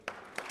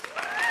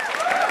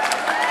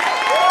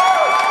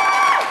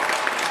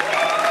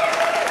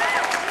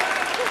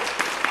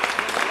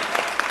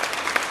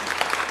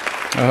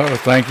Oh,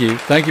 thank you.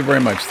 Thank you very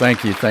much.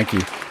 Thank you. Thank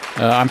you.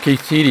 I'm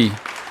Keith Teedy.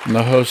 I'm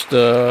the host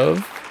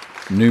of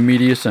New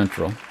Media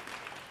Central.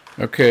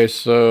 Okay,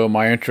 so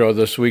my intro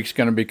this week's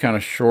going to be kind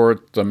of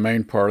short. The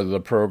main part of the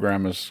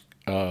program is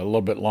a little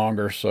bit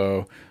longer,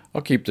 so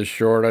I'll keep this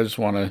short. I just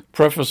want to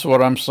preface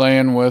what I'm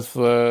saying with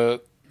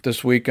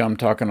this week I'm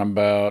talking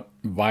about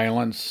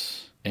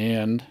violence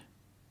and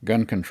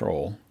gun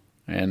control,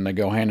 and they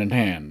go hand in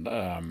hand.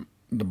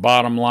 The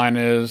bottom line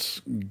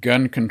is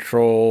gun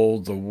control,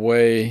 the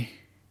way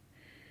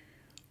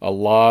a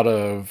lot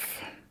of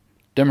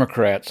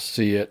Democrats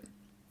see it,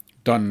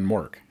 doesn't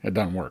work. It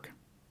doesn't work.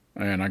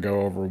 And I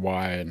go over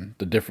why and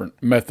the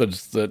different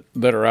methods that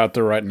are out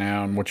there right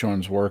now and which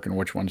ones work and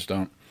which ones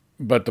don't.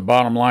 But the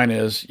bottom line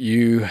is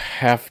you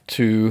have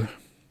to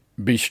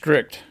be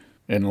strict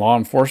in law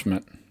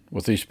enforcement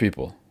with these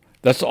people.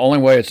 That's the only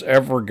way it's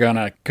ever going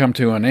to come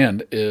to an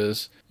end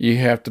is you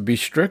have to be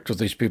strict with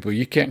these people.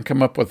 You can't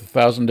come up with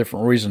 1,000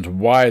 different reasons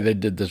why they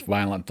did this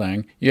violent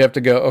thing. You have to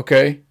go,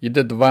 okay, you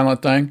did the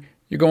violent thing,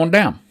 you're going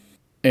down.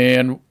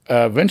 And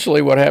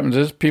eventually what happens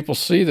is people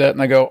see that and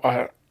they go,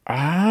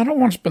 I don't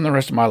want to spend the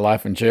rest of my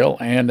life in jail.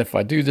 And if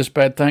I do this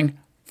bad thing,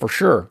 for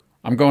sure,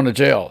 I'm going to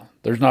jail.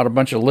 There's not a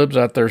bunch of libs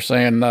out there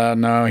saying,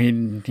 no,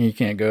 he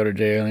can't go to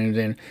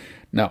jail.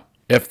 No.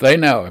 If they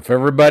know, if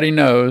everybody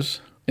knows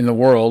in the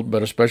world,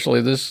 but especially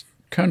this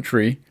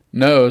country,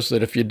 knows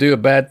that if you do a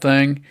bad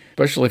thing,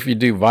 especially if you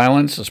do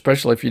violence,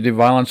 especially if you do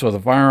violence with a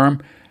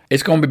firearm,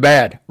 it's going to be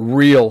bad.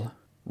 Real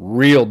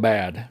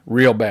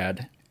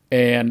bad.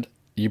 And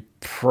you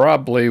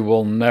probably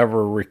will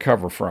never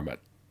recover from it.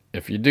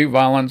 If you do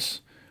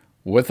violence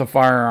with a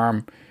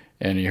firearm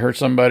and you hurt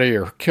somebody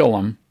or kill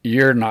them,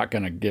 you're not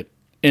going to get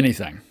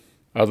anything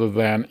other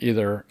than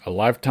either a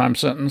lifetime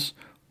sentence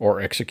or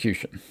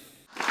execution.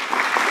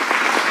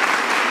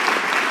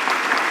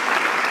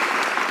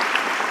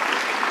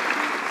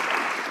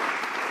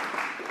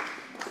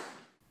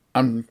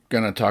 I'm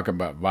going to talk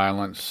about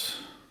violence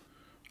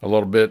a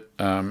little bit.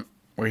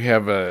 We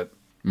have a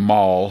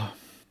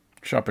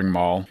shopping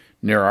mall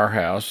near our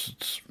house.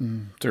 It's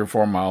 3 or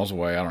 4 miles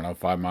away. I don't know,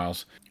 5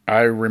 miles.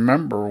 I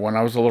remember when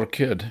I was a little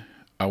kid,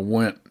 I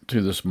went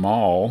to this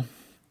mall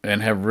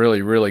and have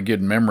really, really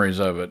good memories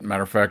of it.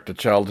 Matter of fact, a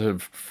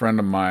childhood friend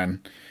of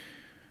mine,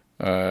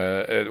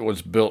 it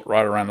was built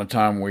right around the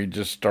time we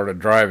just started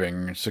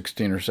driving,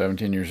 16 or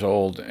 17 years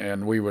old,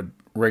 and we would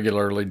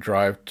regularly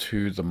drive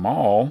to the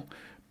mall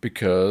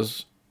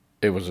because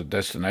it was a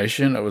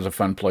destination. It was a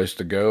fun place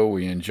to go.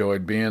 We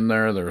enjoyed being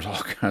there. There was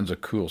all kinds of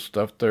cool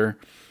stuff there.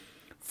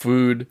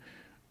 Food,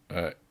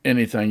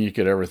 anything you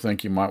could ever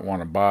think you might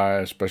want to buy,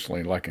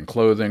 especially like in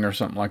clothing or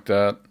something like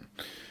that.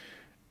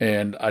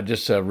 And I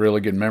just have really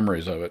good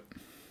memories of it.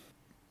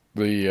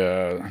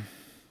 The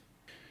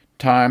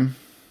time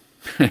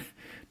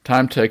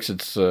takes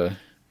its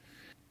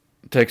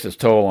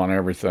toll on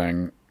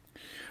everything.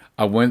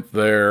 I went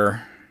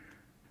there.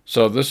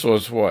 So this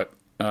was what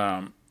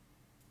I'm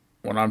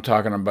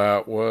talking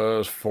about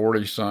was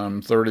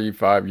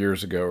 35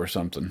 years ago or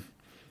something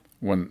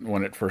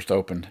when it first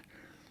opened.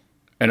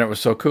 And it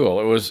was so cool.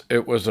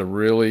 It was a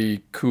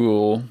really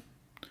cool.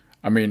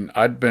 I mean,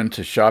 I'd been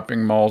to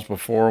shopping malls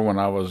before when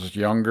I was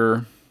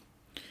younger,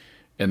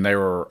 and they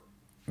were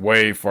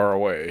way far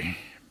away.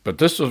 But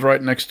this was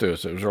right next to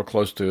us. It was real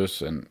close to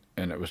us, and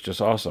it was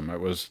just awesome. It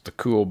was the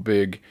cool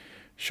big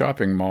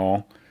shopping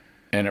mall,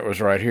 and it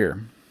was right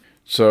here.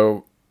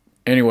 So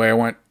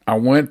anyway, I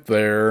went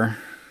there.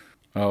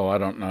 Oh, I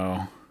don't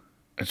know.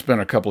 It's been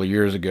a couple of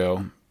years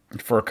ago.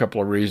 For a couple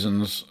of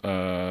reasons.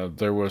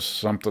 There was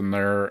something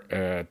there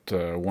at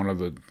one of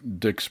the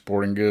Dick's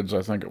Sporting Goods,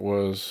 I think it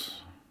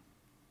was.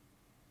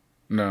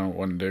 No, it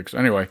wasn't Dick's.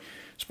 Anyway,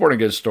 sporting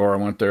goods store. I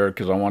went there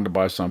because I wanted to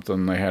buy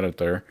something. They had it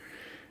there.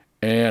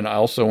 And I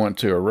also went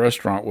to a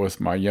restaurant with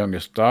my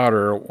youngest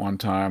daughter one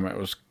time. It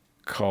was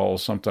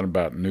called something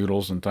about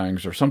noodles and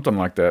things or something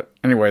like that.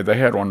 Anyway, they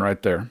had one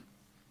right there.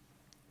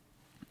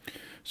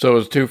 So it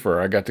was a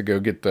twofer. I got to go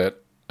get that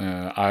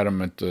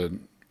item at the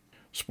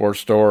sports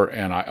store,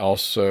 and I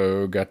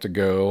also got to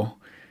go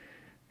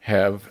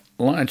have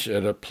lunch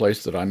at a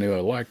place that I knew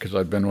I liked because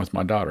I'd been with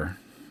my daughter,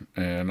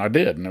 and I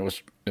did, and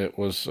it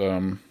was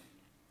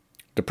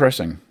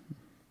depressing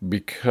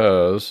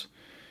because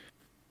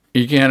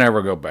you can't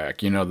ever go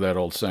back. You know that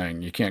old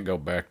saying, you can't go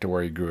back to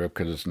where you grew up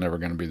because it's never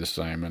going to be the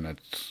same, and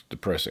it's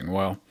depressing.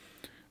 Well,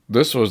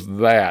 this was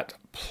that,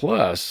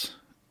 plus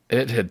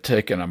it had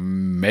taken a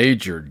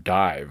major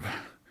dive.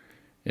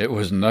 It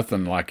was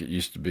nothing like it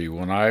used to be.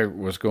 When I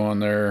was going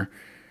there,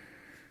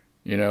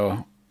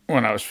 when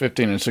I was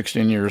 15 and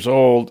 16 years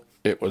old,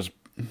 it was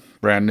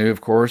brand new,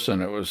 of course,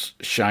 and it was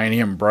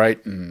shiny and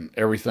bright, and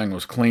everything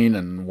was clean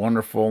and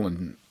wonderful,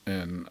 and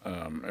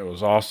it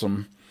was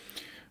awesome.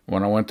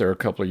 When I went there a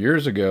couple of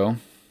years ago,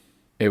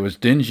 it was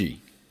dingy,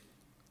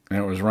 and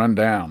it was run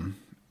down,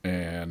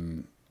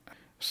 and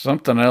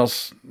something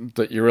else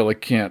that you really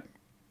can't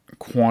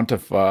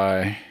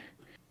quantify.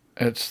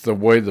 It's the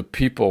way the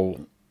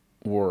people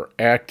were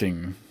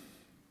acting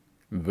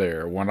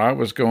there. When I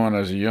was going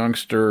as a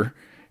youngster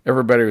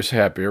everybody was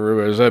happy,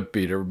 everybody was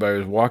upbeat, everybody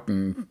was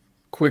walking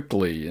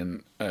quickly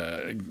and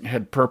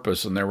had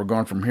purpose, and they were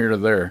going from here to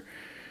there.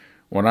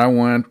 When I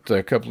went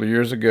a couple of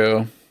years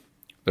ago,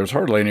 there was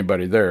hardly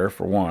anybody there,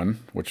 for one,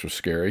 which was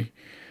scary.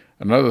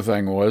 Another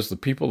thing was the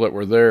people that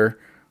were there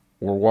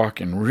were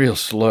walking real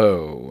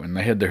slow, and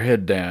they had their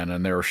head down,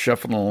 and they were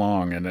shuffling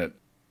along, and it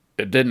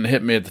didn't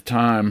hit me at the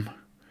time.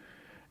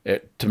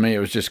 To me, it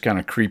was just kind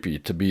of creepy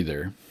to be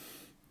there.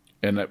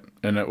 And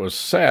it was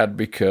sad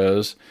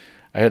because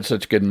I had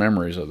such good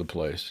memories of the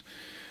place.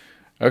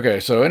 Okay,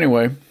 so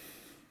anyway,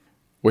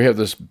 we have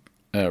this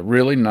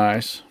really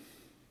nice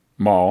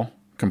mall,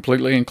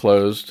 completely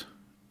enclosed.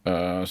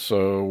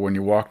 So when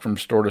you walked from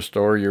store to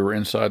store, you were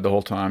inside the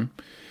whole time.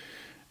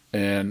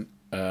 And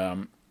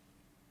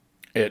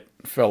it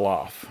fell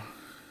off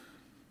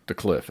the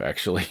cliff,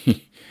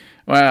 actually.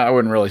 Well, I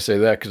wouldn't really say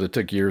that because it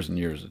took years and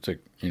years. It took,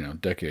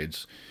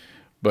 decades.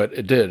 But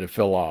it did. It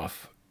fell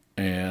off.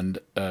 And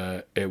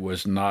it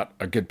was not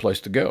a good place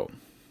to go.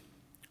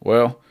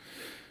 Well,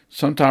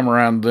 sometime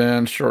around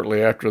then,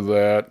 shortly after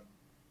that,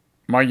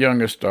 my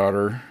youngest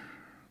daughter,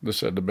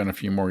 this had to have been a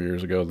few more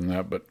years ago than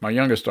that, but my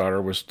youngest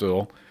daughter was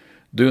still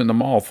doing the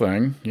mall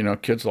thing.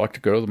 Kids like to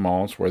go to the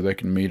malls where they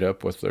can meet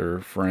up with their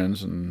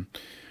friends and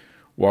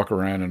walk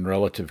around in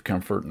relative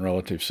comfort and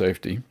relative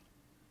safety.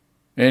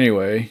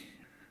 Anyway,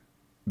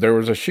 there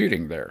was a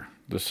shooting there.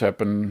 This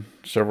happened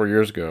several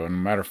years ago.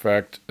 And matter of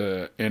fact,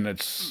 in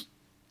its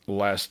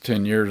last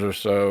 10 years or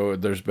so,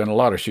 there's been a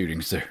lot of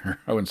shootings there.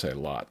 I wouldn't say a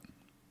lot.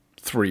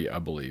 3, I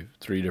believe.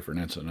 3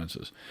 different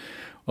incidences.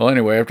 Well,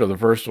 anyway, after the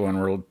first one,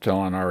 we're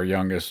telling our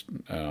youngest,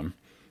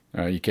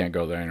 you can't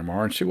go there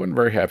anymore. And she wasn't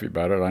very happy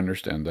about it. I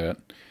understand that.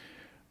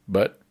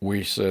 But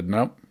we said,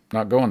 nope,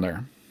 not going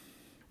there.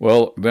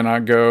 Well, then I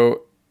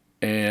go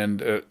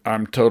and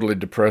I'm totally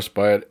depressed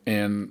by it.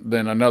 And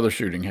then another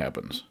shooting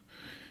happens.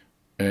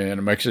 And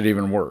it makes it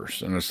even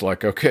worse. And it's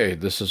like, okay,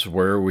 this is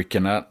where we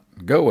cannot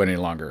go any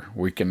longer.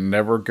 We can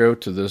never go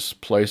to this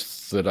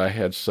place that I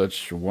had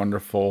such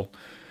wonderful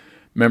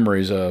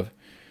memories of.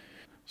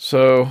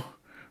 So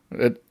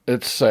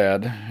it's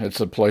sad. It's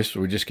a place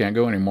we just can't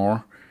go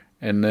anymore.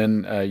 And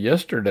then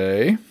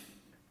yesterday,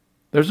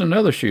 there's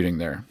another shooting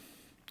there.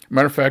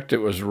 Matter of fact, it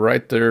was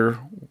right there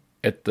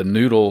at the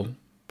noodle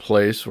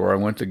place where I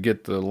went to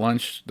get the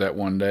lunch that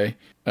one day.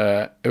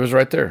 It was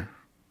right there.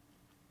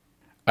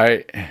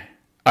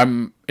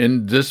 I'm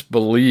in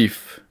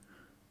disbelief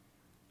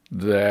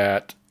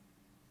that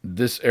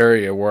this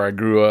area where I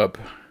grew up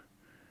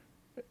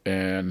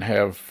and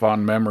have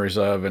fond memories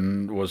of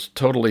and was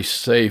totally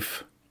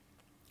safe.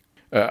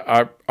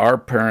 Our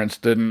parents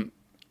didn't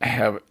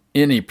have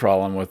any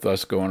problem with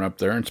us going up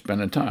there and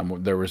spending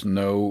time. There was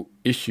no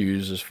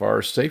issues as far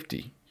as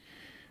safety.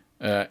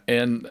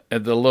 And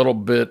the little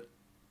bit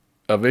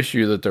of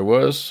issue that there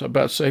was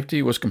about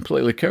safety was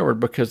completely covered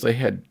because they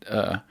had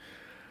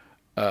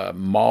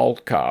mall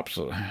cops,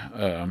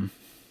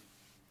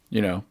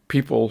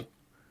 people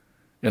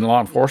in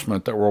law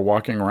enforcement that were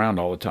walking around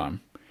all the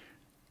time.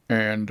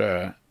 And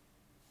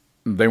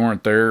they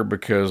weren't there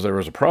because there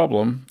was a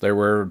problem. They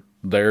were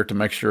there to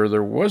make sure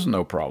there was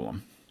no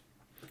problem.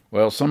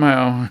 Well,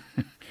 somehow,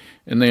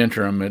 in the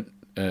interim,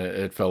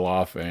 it fell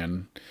off,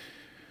 and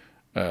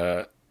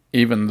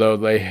even though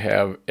they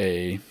have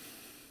a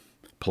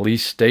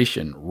police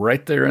station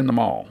right there in the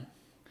mall,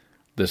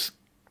 this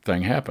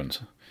thing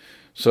happens.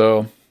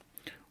 So,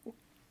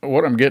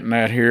 what I'm getting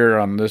at here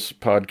on this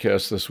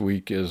podcast this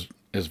week is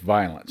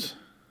violence,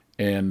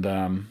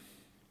 and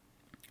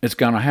it's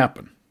going to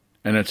happen,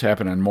 and it's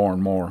happening more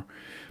and more.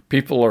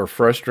 People are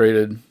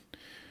frustrated.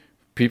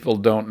 People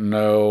don't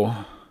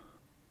know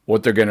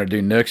what they're going to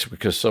do next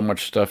because so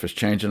much stuff is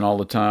changing all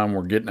the time.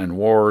 We're getting in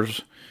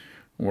wars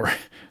where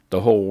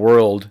the whole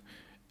world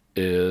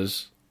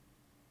is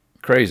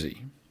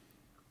crazy.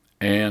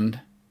 And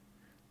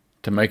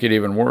to make it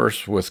even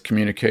worse, with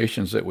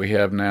communications that we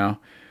have now,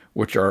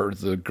 which are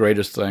the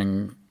greatest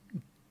thing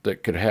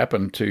that could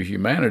happen to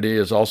humanity,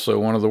 is also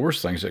one of the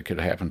worst things that could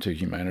happen to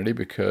humanity,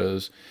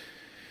 because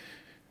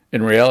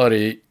in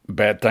reality,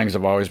 bad things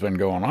have always been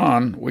going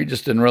on. We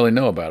just didn't really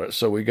know about it.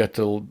 So we got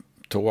to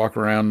walk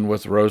around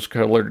with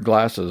rose-colored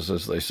glasses,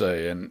 as they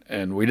say,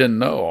 and we didn't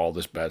know all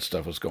this bad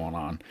stuff was going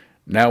on.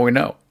 Now we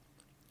know.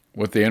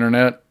 With the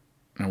internet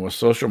and with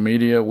social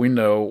media, we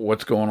know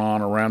what's going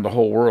on around the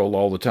whole world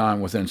all the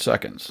time within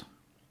seconds.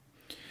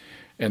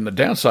 And the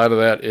downside of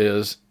that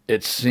is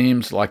it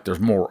seems like there's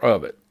more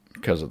of it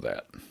because of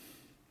that.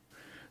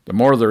 The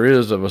more there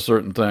is of a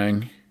certain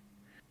thing,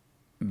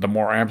 the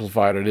more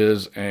amplified it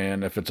is,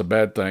 and if it's a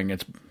bad thing,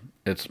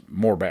 it's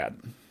more bad.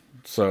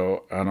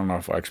 So I don't know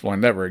if I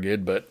explained that very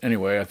good, but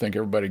anyway, I think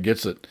everybody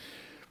gets it.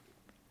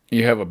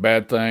 You have a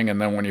bad thing,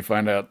 and then when you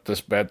find out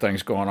this bad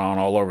thing's going on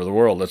all over the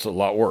world, it's a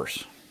lot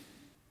worse.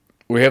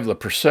 We have the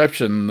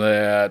perception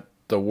that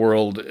the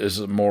world is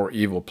a more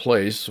evil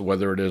place,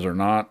 whether it is or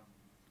not.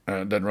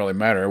 It doesn't really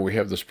matter. We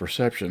have this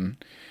perception,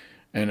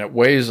 and it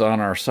weighs on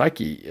our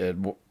psyche.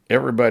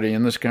 Everybody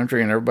in this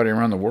country and everybody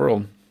around the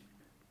world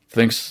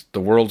thinks the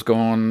world's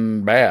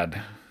going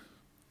bad.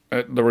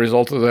 the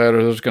result of that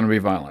is there's going to be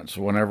violence.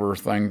 Whenever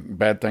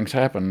bad things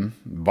happen,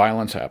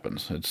 violence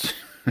happens.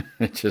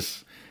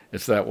 It's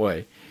that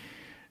way.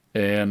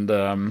 And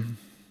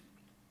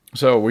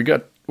so we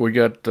got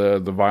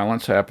the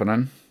violence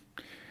happening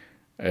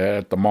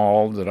at the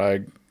mall that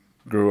I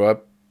grew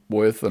up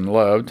with and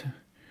loved,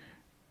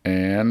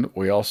 and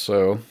we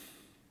also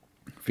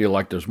feel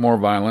like there's more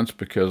violence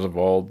because of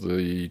all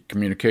the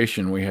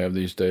communication we have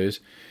these days,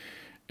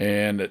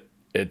 and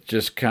it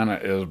just kind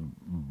of is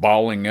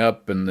balling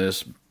up in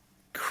this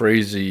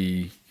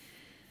crazy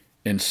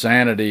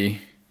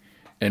insanity,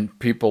 and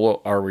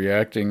people are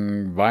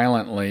reacting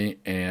violently,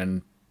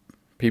 and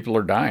people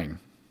are dying.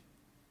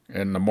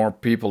 And the more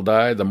people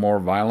die, the more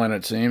violent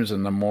it seems,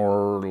 and the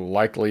more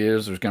likely it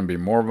is there's going to be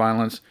more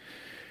violence.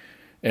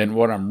 And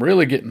what I'm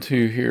really getting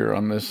to here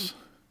on this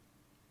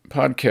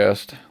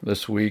podcast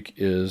this week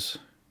is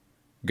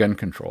gun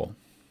control.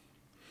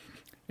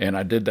 And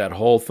I did that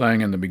whole thing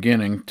in the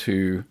beginning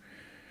to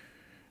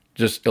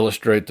just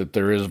illustrate that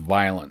there is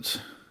violence.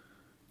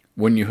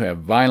 When you have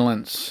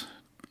violence,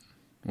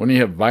 when you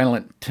have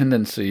violent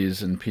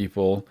tendencies in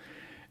people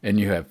and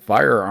you have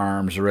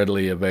firearms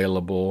readily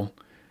available,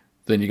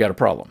 then you got a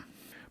problem.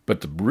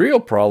 But the real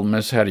problem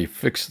is, how do you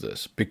fix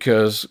this?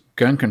 Because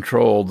gun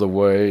control, the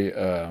way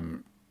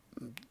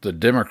the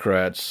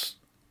Democrats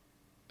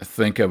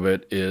think of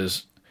it,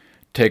 is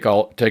take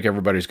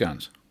everybody's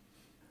guns,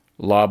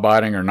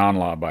 law-abiding or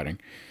non-law-abiding.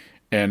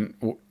 And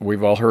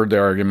we've all heard the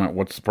argument,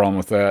 what's the problem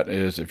with that,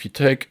 is if you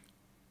take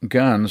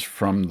guns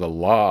from the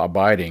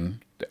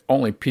law-abiding, the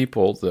only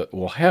people that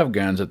will have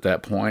guns at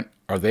that point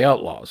are the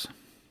outlaws.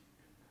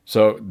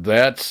 So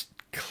that's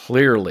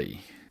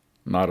clearly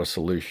not a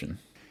solution.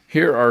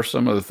 Here are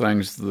some of the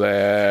things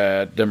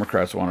that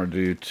Democrats want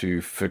to do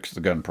to fix the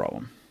gun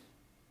problem.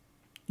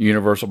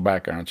 Universal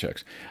background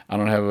checks. I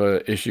don't have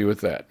an issue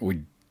with that.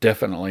 We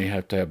definitely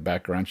have to have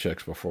background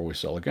checks before we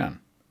sell a gun.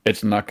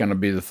 It's not going to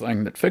be the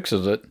thing that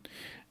fixes it.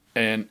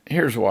 And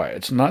here's why.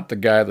 It's not the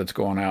guy that's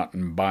going out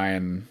and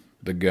buying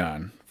the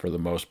gun for the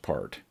most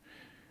part.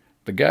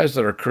 The guys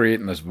that are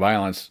creating this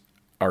violence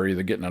are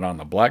either getting it on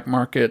the black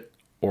market,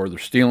 or they're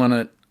stealing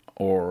it,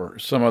 or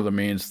some other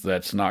means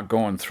that's not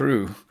going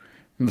through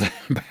the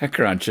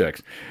background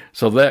checks.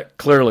 So that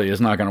clearly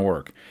is not going to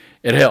work.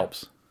 It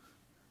helps.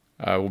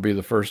 I will be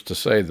the first to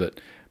say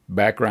that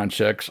background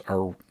checks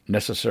are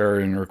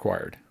necessary and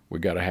required. We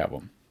got to have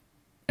them.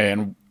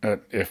 And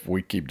if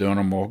we keep doing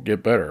them, we'll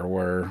get better,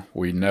 where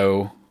we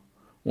know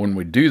when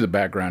we do the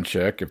background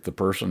check if the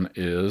person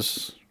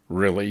is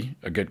really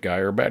a good guy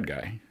or a bad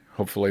guy.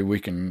 Hopefully we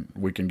can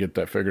get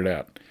that figured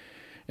out.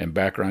 And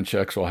background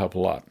checks will help a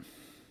lot.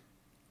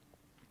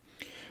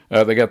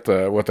 They got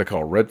what they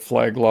call red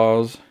flag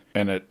laws,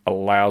 and it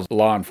allows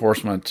law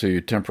enforcement to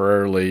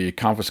temporarily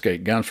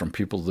confiscate guns from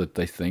people that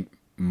they think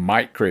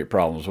might create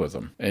problems with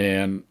them.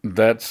 And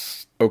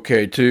that's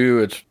okay too.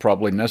 It's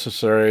probably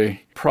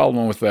necessary.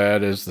 Problem with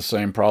that is the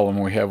same problem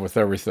we have with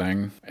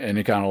everything.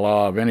 Any kind of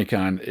law of any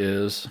kind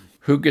is,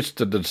 who gets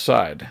to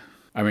decide?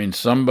 I mean,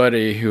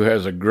 somebody who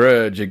has a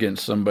grudge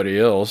against somebody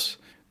else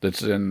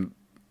that's in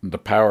the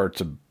power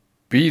to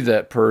be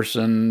that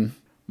person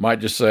might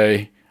just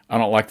say, I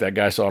don't like that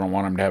guy, so I don't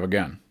want him to have a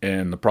gun.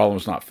 And the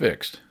problem's not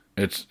fixed.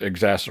 It's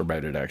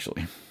exacerbated,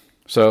 actually.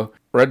 So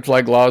red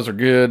flag laws are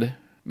good,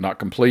 not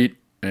complete,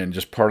 and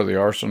just part of the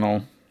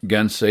arsenal.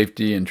 Gun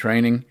safety and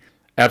training,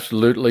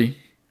 absolutely.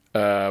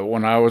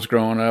 When I was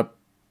growing up,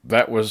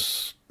 that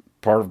was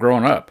part of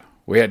growing up.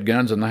 We had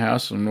guns in the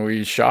house and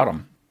we shot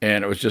them.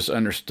 And it was just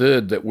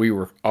understood that we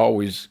were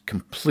always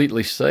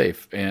completely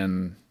safe.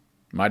 And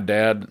my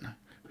dad,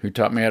 who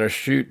taught me how to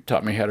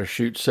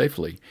shoot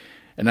safely.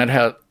 And that's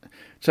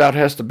how it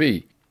has to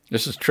be.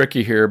 This is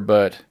tricky here,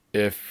 but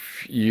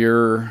if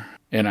you're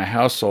in a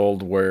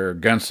household where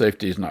gun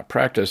safety is not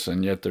practiced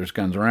and yet there's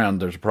guns around,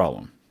 there's a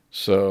problem.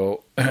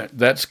 So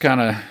that's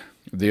kind of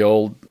the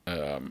old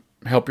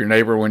help your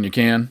neighbor when you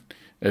can.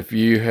 If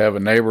you have a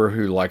neighbor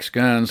who likes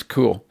guns,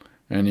 cool,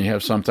 and you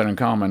have something in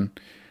common.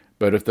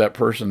 But if that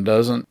person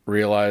doesn't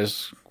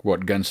realize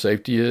what gun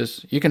safety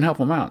is, you can help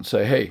them out and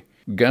say, hey,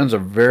 guns are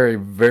very,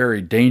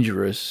 very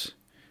dangerous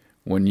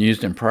when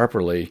used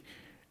improperly.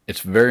 It's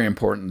very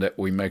important that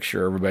we make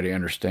sure everybody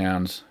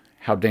understands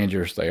how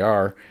dangerous they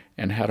are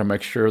and how to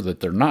make sure that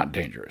they're not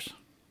dangerous.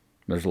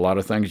 There's a lot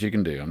of things you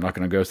can do. I'm not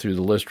going to go through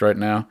the list right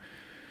now,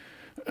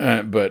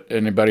 but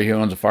anybody who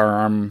owns a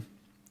firearm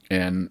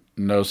and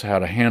knows how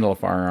to handle a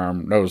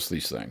firearm knows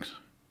these things.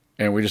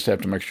 And we just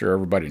have to make sure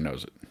everybody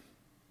knows it.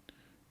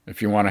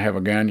 If you want to have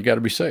a gun, you got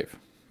to be safe,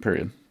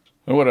 period.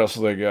 And what else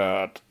have they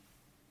got?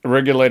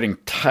 Regulating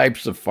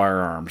types of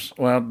firearms.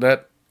 Well,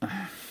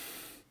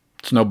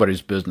 it's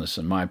nobody's business,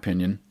 in my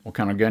opinion, what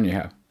kind of gun you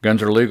have.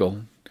 Guns are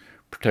legal,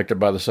 protected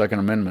by the Second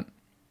Amendment.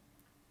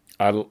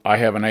 I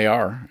have an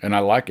AR, and I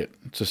like it.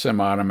 It's a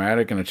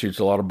semi-automatic, and it shoots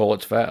a lot of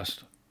bullets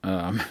fast.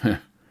 I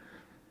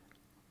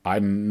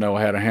know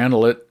how to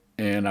handle it,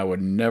 and I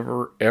would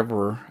never,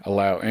 ever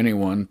allow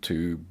anyone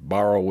to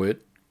borrow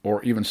it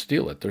or even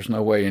steal it. There's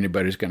no way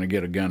anybody's going to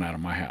get a gun out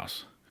of my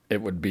house.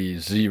 it would be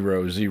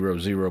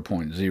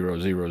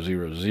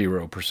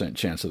 0.000000%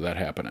 chance of that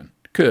happening.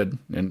 Could,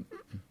 and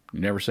you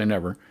never say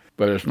never,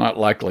 but it's not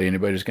likely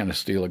anybody's going to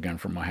steal a gun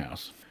from my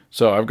house.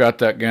 So I've got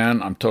that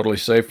gun. I'm totally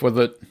safe with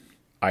it.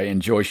 I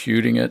enjoy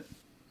shooting it.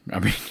 I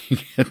mean, you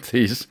get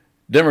these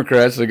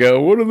Democrats that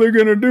go, what are they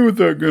going to do with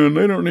that gun?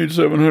 They don't need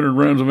 700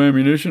 rounds of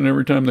ammunition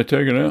every time they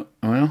take it out.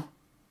 Well,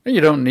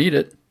 you don't need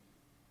it.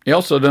 You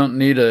also don't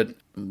need a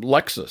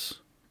Lexus.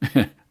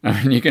 I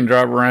mean, you can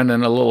drive around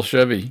in a little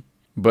Chevy,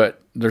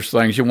 but there's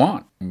things you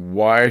want.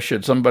 Why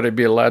should somebody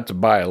be allowed to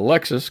buy a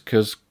Lexus?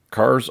 Because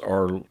cars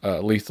are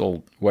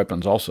lethal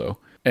weapons also,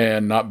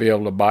 and not be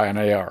able to buy an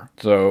AR.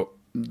 So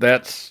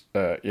that's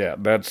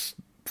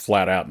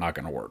flat out not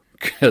going to work.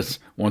 Because,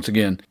 once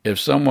again, if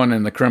someone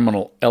in the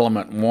criminal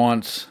element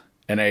wants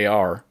an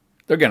AR,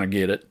 they're going to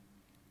get it,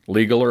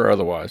 legal or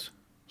otherwise.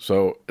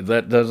 So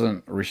that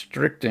doesn't,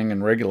 restricting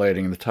and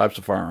regulating the types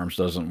of firearms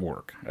doesn't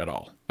work at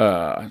all.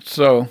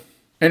 So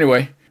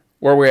anyway,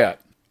 where are we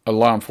at?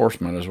 Law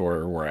enforcement is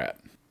where we're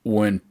at.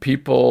 When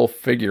people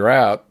figure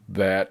out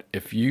that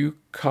if you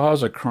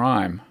cause a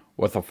crime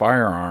with a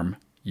firearm,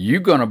 you're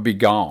going to be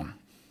gone.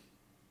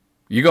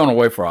 You're going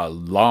away for a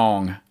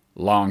long,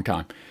 long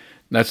time.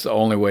 That's the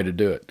only way to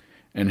do it.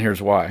 And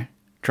here's why.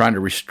 Trying to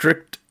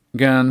restrict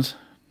guns,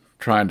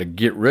 trying to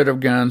get rid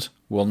of guns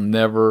will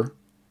never,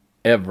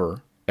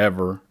 ever,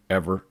 ever,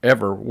 ever,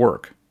 ever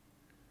work.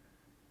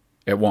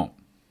 It won't.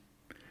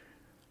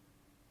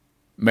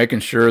 Making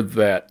sure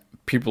that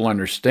people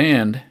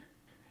understand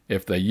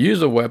if they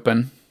use a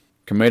weapon,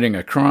 committing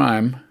a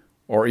crime,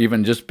 or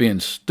even just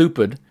being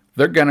stupid,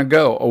 they're going to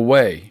go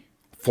away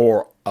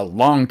for a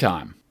long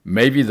time,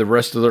 maybe the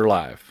rest of their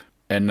life.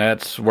 And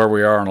that's where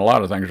we are on a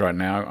lot of things right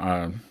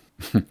now.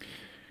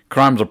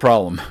 Crime's a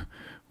problem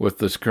with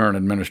this current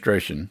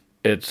administration.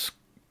 It's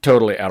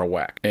totally out of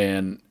whack.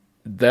 And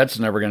that's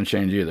never going to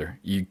change either.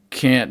 You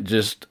can't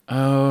just,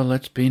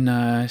 let's be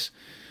nice.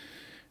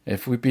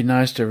 If we be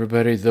nice to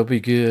everybody, they'll be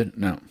good.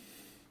 No.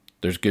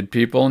 There's good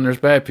people and there's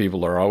bad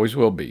people. There always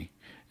will be.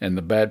 And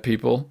the bad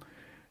people,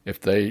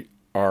 if they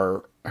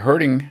are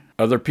hurting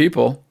other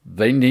people,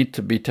 they need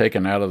to be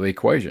taken out of the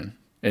equation.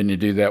 And you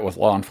do that with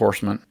law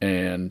enforcement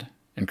and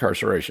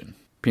incarceration,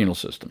 penal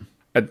system.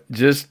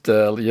 Just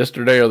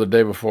yesterday or the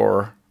day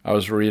before, I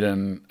was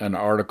reading an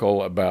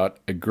article about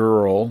a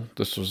girl.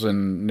 This was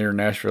near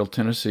Nashville,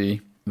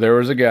 Tennessee. There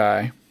was a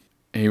guy.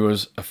 He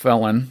was a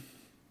felon.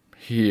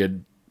 He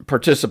had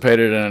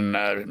participated in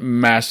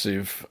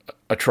massive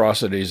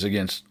atrocities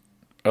against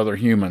other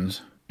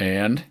humans.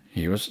 And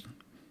he was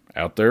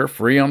out there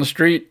free on the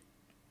street,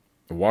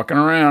 walking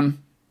around,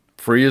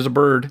 free as a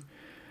bird.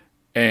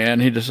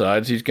 And he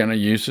decides he's going to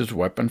use his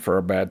weapon for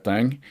a bad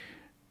thing.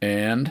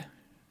 And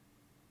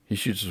he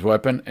shoots his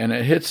weapon, and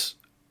it hits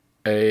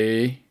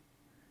a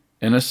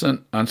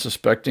innocent,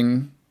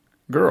 unsuspecting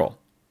girl.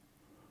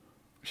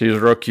 She was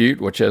real cute,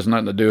 which has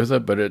nothing to do with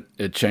it, but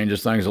it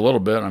changes things a little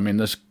bit. I mean,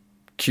 this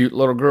cute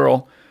little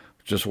girl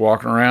just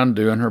walking around,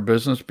 doing her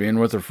business, being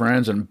with her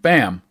friends, and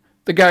bam,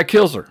 the guy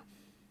kills her.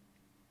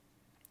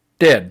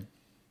 Dead.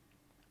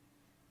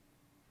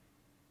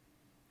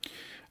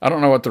 I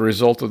don't know what the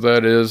result of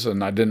that is,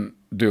 and I didn't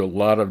do a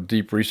lot of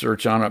deep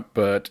research on it,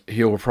 but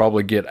he will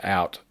probably get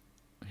out.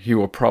 He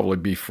will probably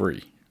be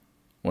free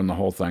when the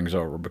whole thing's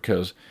over,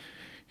 because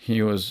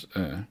he was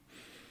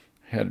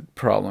had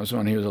problems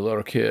when he was a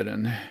little kid,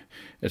 and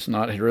it's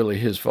not really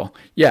his fault.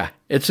 Yeah,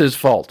 it's his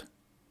fault,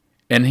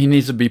 and he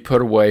needs to be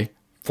put away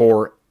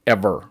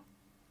forever,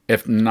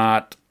 if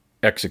not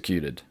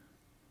executed.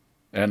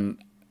 And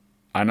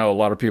I know a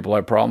lot of people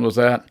have problems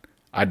with that.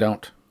 I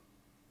don't.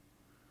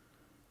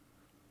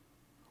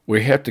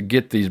 We have to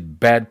get these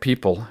bad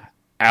people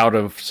out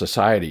of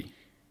society.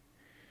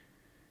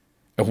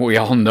 And we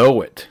all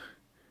know it.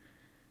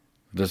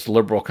 This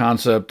liberal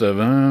concept of,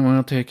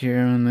 we'll take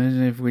care of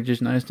them if we're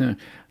just nice to them.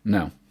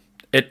 No.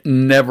 It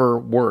never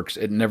works.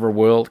 It never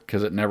will,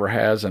 because it never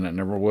has and it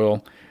never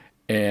will.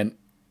 And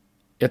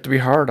you have to be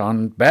hard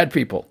on bad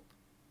people.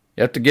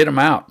 You have to get them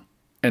out.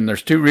 And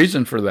there's two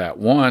reasons for that.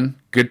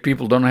 One, good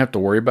people don't have to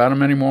worry about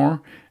them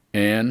anymore.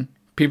 And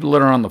people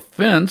that are on the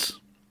fence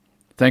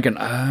thinking,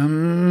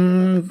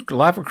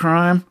 life of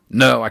crime?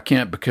 No, I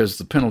can't, because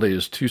the penalty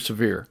is too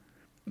severe.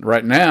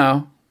 Right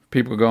now,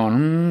 people are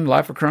going,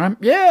 life of crime?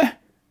 Yeah,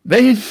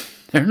 they're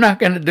not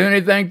going to do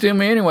anything to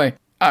me anyway.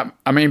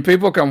 I mean,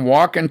 people can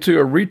walk into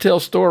a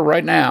retail store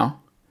right now,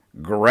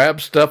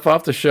 grab stuff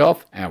off the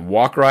shelf, and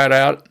walk right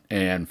out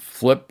and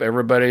flip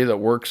everybody that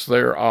works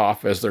there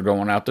off as they're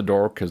going out the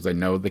door, because they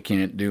know they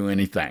can't do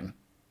anything.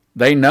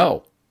 They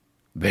know.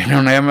 They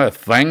don't have a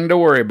thing to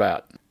worry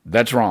about.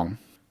 That's wrong.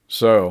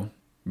 So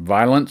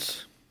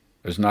violence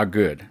is not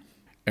good.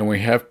 And we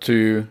have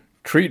to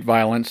treat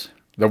violence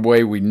the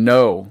way we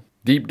know,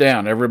 deep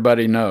down,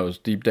 everybody knows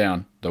deep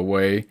down, the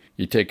way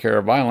you take care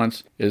of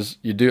violence is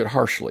you do it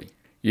harshly.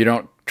 You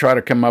don't try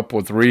to come up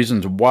with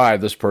reasons why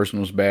this person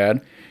was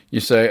bad. You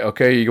say,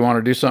 okay, you want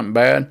to do something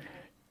bad?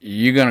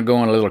 You're going to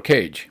go in a little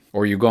cage,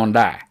 or you're going to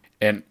die.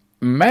 And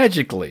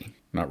magically,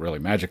 not really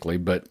magically,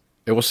 but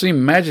it will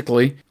seem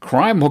magically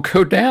crime will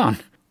go down.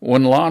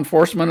 When law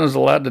enforcement is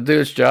allowed to do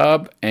its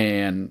job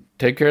and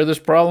take care of this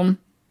problem,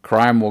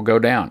 crime will go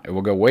down. It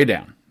will go way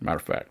down, matter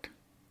of fact.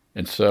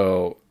 And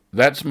so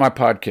that's my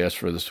podcast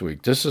for this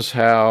week. This is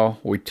how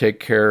we take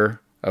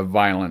care of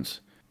violence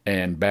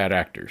and bad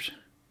actors.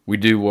 We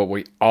do what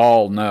we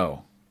all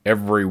know,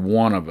 every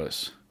one of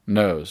us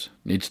knows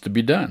needs to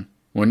be done.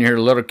 When you're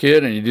a little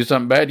kid and you do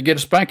something bad, you get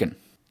a spanking.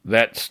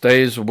 That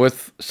stays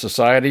with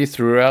society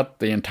throughout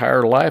the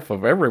entire life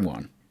of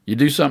everyone. You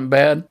do something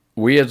bad,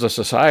 we as a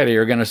society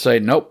are going to say,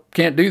 nope,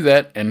 can't do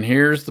that, and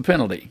here's the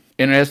penalty.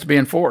 And it has to be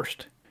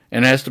enforced,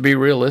 and it has to be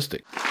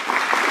realistic.